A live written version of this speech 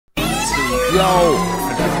Yo,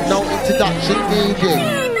 no introduction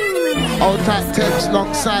needed. Old type tempz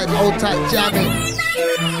alongside old type jammin.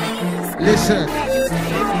 Listen.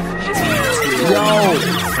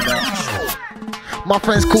 Yo. My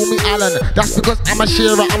friends call me Alan, that's because I'm a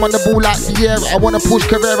sharer. I'm on the ball like Vieira. I wanna push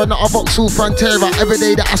Carrera, not a Vauxhall Frontera. Every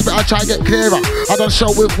day that I spit, I try to get clearer. I done show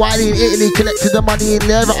with Wiley in Italy, collected the money in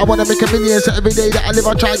Lira. I wanna make a million, so every day that I live,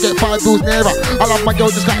 I try to get 5 bills nearer. I love my girl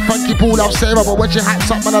just like Frankie Paul, love Sarah. But when she hats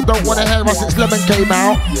up, man, I don't wanna hear her since Lemon came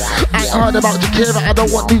out. I ain't heard about Jakira, I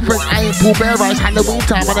don't want new friends, I ain't Paul Bearer. It's Halloween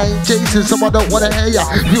time and I ain't Jason, so I don't wanna hear ya.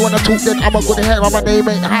 If you wanna talk, then I'm a good hair, my name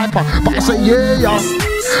ain't Hyper. But I say yeah.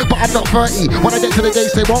 But I'm not 30. When I get to the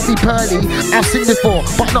gates, they won't be pearly. I've seen before,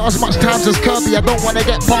 but not as much times as Kirby. I don't want to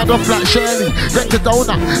get barred off like Shirley. Rent a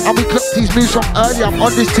donut, and we clock these moves from early. I'm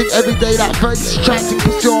on this thing every day like 30. Chanting,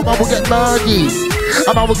 push your man will get murky.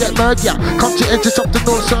 And I will get murkier. Come to entrance up the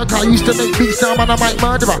North Circle. I used to make beats, now man I might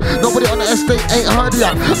murder her. Nobody on the estate ain't heard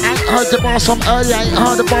ya. I ain't heard the bars from earlier. I ain't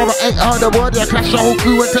heard the bar, I ain't heard the word ya. Clash the whole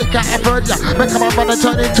crew and take out a third ya. Make a man run and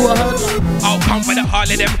turn into a herd. I'll come for the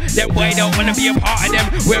heart of them. Them boy don't wanna be a part of them.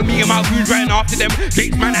 Where me and my crews ran after them.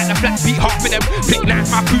 Gates man at the flat beat hard for them. Flick night,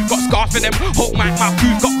 my crew's got scars for them. Whole mic, my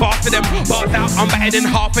crew's got bars for them. Bars out, I'm better than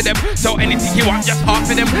half of them. So anything you want, just half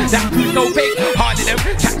of them. That crew's so fake, hard of them.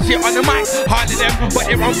 Chat shit on the mic, hard of them. But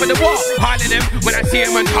they run for the war, hard of them. When I see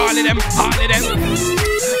them and hard of them, hard of them.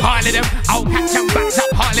 Hard of them, I'll catch them back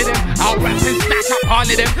up, hard of them. I'll rap and snatch up, hard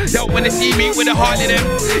of them. Don't wanna see me with a hard of them.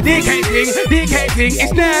 DK thing,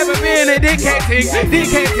 it's never been a DK thing.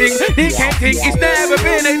 DK thing, it's never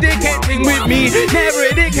been a DK thing with me. Never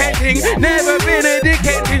a DK thing, never been a DK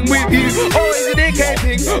thing with you. Always a DK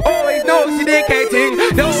thing, always know it's a DK thing.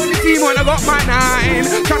 Don't wanna see me when I got my 9.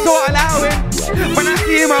 Trust what I allow him. When I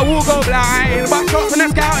see him, I will go blind. But shots when I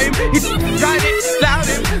scout him, he tried it, allowed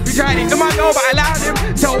him. We tried it, no man know, but I allowed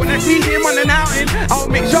him. So when I see him on an outing, I'll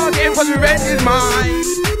make sure I get him, cause the rest is mine.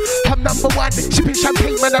 I'm number 1, sipping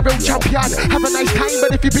champagne, man, a real champion. Have a nice time,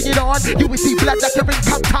 but if you bring it on, you will see blood like a ring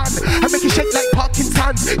pump ton. I make it shake like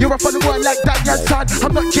Parkinson's. You're a follower like Daniel's son.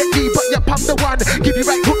 I'm not Jet Li, but you're pump the one. Give you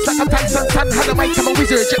right hooks like I'm Tyson's son. Had a mic, I'm a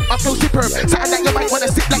wizard. Yep, I feel superb. Something that you might wanna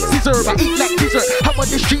sit like scissor. I eat like dessert. I'm on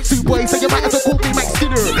the streets, too, boy, so you might as well call me Mike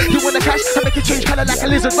Skinner. You wanna clash? I make it change colour like a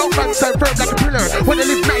lizard. Roll fun, serve firm like a thriller. Wanna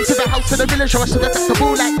live nice in the house in the village, so I should attack the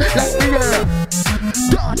ball like Miller.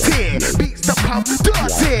 Dirty, beats the pump,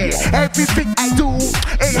 dirty. Everything I do,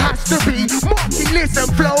 it has to be marky, listen,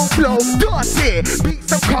 flow. Dirty, beats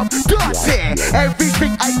the pump, dirty.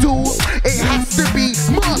 Everything I do, it has to be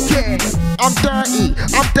marky. I'm dirty,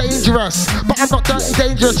 I'm dangerous, but I'm not dirty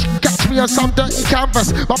dangerous. Catch me on some dirty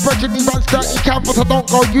canvas. My brother he runs dirty canvas. I don't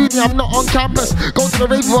go uni, I'm not on campus. Go to the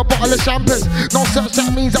rave with a bottle of champers. No search,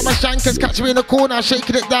 that means I'm a shankers. Catch me in the corner,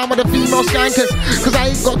 shaking it down with the female skankers. Cause I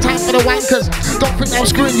ain't got time for the wankers. Don't think I'm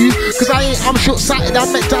screwing you, cause I'm short-sighted. I'm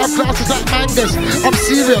meant to have classes like mangas. I'm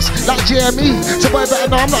serious, like JME. So boy better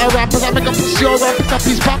know I'm not a rapper. I make a pussy or rap, pick up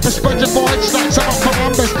his pampers. Spread your boys like some up for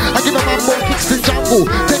numbers. I give a man more kicks than jungle.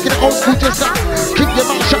 Taking it old school just like kick your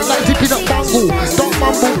mouth shut like zipping up bungle. Don't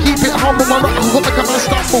mumble, keep it humble. My rap will make a man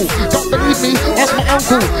stumble. Don't believe me, ask my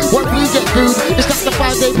uncle. When we get food, it's like the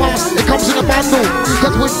 5-day pass. It comes in a bundle,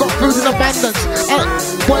 cause we've got food in abundance.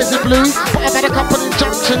 Boys in blue, but I've had a couple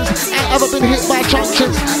injunctions. Ain't ever been hit by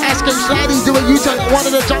junctions. Ask him slidey, do a U-turn at one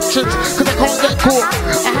of the junctions. Cause I can't get caught,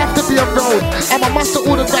 I have to be on road. I'm a master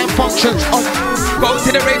all the grand functions. Go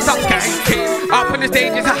to the race, up skanking. Up on the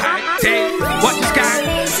stage is a high day. Watch this gang.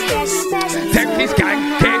 Tempz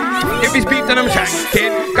skanking. If it's beef then I'm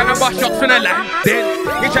shanking. Gonna bust shots from the land.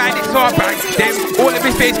 Then we tried it so I banged. Then all of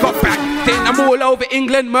his face got back. Then I'm all over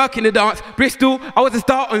England, murking the dance. Bristol, I was a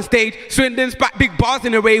star on stage. Swindon spat big bars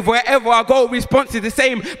in the rave. Wherever I go, response is the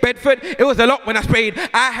same. Bedford, it was a lot when I sprayed.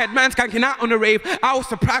 I had man skanking out on the rave. I was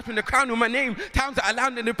surprised when the crown on my name. Times that I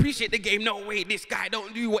allowed and appreciate the game. No way, this guy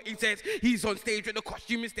don't do what he says. He's on stage with the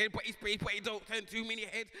costume instead, but he sprays, but he don't turn too many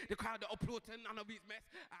heads. The crowd that applaud, none of his mess.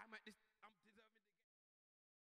 I'm at this